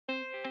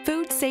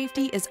Food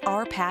safety is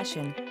our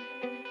passion.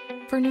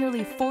 For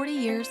nearly 40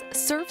 years,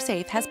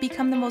 ServSafe has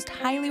become the most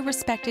highly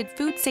respected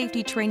food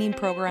safety training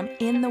program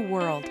in the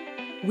world.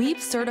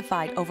 We've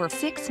certified over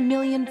 6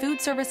 million food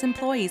service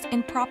employees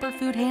in proper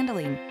food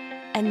handling.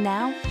 And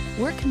now,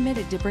 we're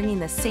committed to bringing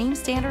the same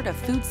standard of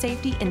food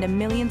safety into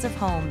millions of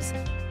homes.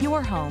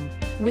 Your home,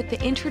 with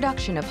the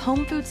introduction of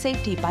Home Food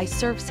Safety by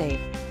ServSafe.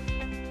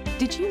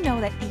 Did you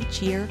know that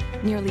each year,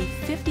 nearly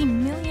 50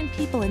 million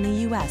people in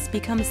the U.S.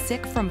 become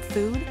sick from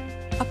food?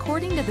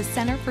 According to the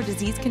Center for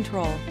Disease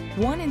Control,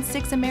 1 in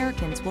 6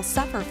 Americans will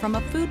suffer from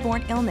a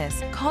foodborne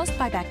illness caused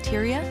by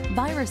bacteria,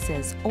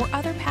 viruses, or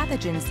other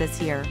pathogens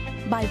this year.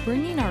 By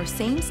bringing our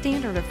same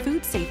standard of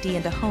food safety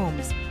into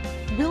homes,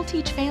 we'll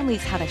teach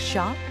families how to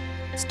shop,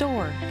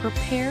 store,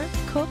 prepare,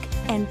 cook,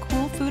 and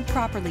cool food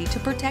properly to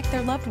protect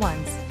their loved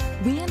ones.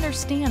 We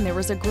understand there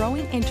is a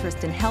growing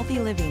interest in healthy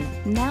living.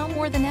 Now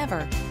more than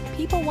ever,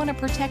 people want to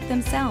protect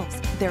themselves,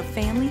 their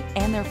family,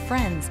 and their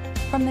friends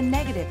from the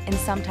negative and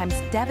sometimes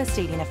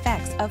devastating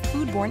effects of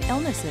foodborne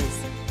illnesses.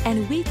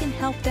 And we can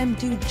help them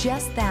do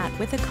just that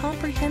with a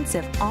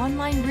comprehensive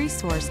online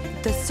resource,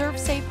 the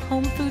ServSafe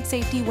Home Food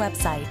Safety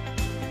website.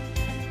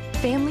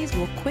 Families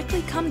will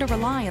quickly come to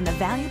rely on the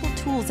valuable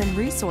tools and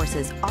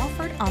resources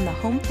offered on the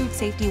Home Food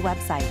Safety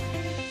website.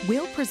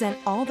 We'll present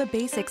all the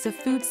basics of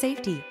food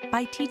safety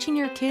by teaching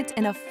your kids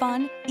in a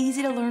fun,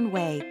 easy-to-learn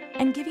way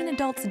and giving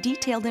adults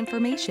detailed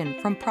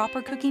information from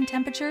proper cooking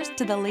temperatures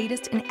to the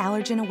latest in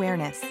allergen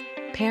awareness.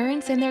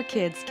 Parents and their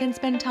kids can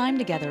spend time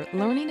together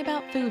learning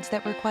about foods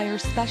that require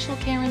special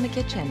care in the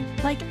kitchen,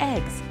 like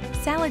eggs,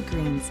 salad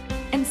greens,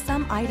 and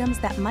some items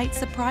that might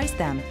surprise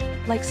them,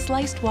 like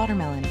sliced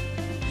watermelon.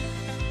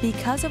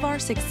 Because of our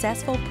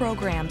successful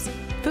programs,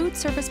 food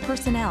service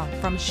personnel,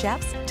 from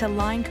chefs to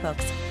line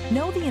cooks,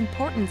 know the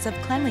importance of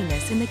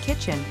cleanliness in the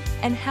kitchen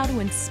and how to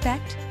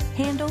inspect,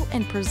 handle,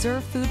 and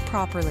preserve food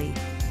properly.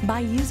 By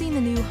using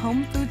the new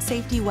Home Food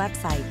Safety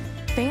website,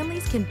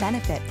 families can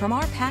benefit from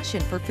our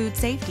passion for food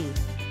safety.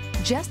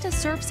 Just as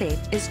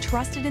ServSafe is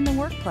trusted in the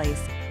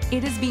workplace,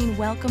 it is being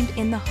welcomed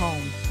in the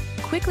home,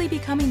 quickly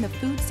becoming the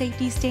food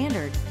safety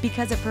standard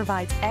because it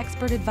provides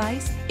expert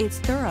advice, it's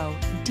thorough,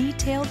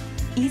 detailed,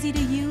 easy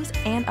to use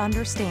and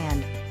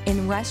understand.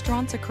 In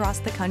restaurants across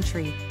the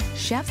country,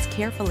 chefs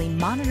carefully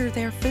monitor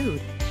their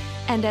food.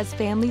 And as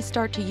families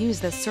start to use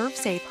the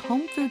ServSafe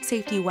Home Food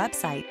Safety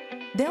website,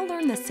 they'll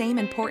learn the same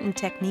important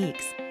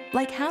techniques,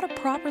 like how to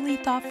properly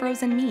thaw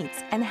frozen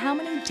meats and how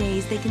many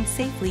days they can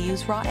safely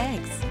use raw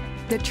eggs.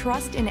 The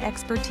trust and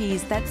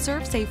expertise that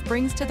ServSafe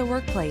brings to the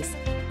workplace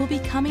will be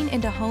coming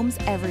into homes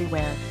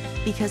everywhere,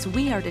 because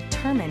we are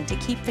determined to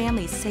keep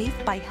families safe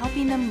by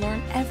helping them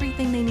learn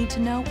everything they need to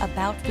know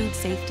about food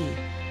safety.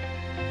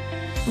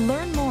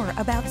 Learn more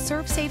about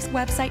ServSafe's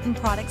website and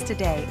products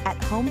today at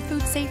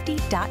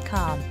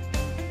homefoodsafety.com.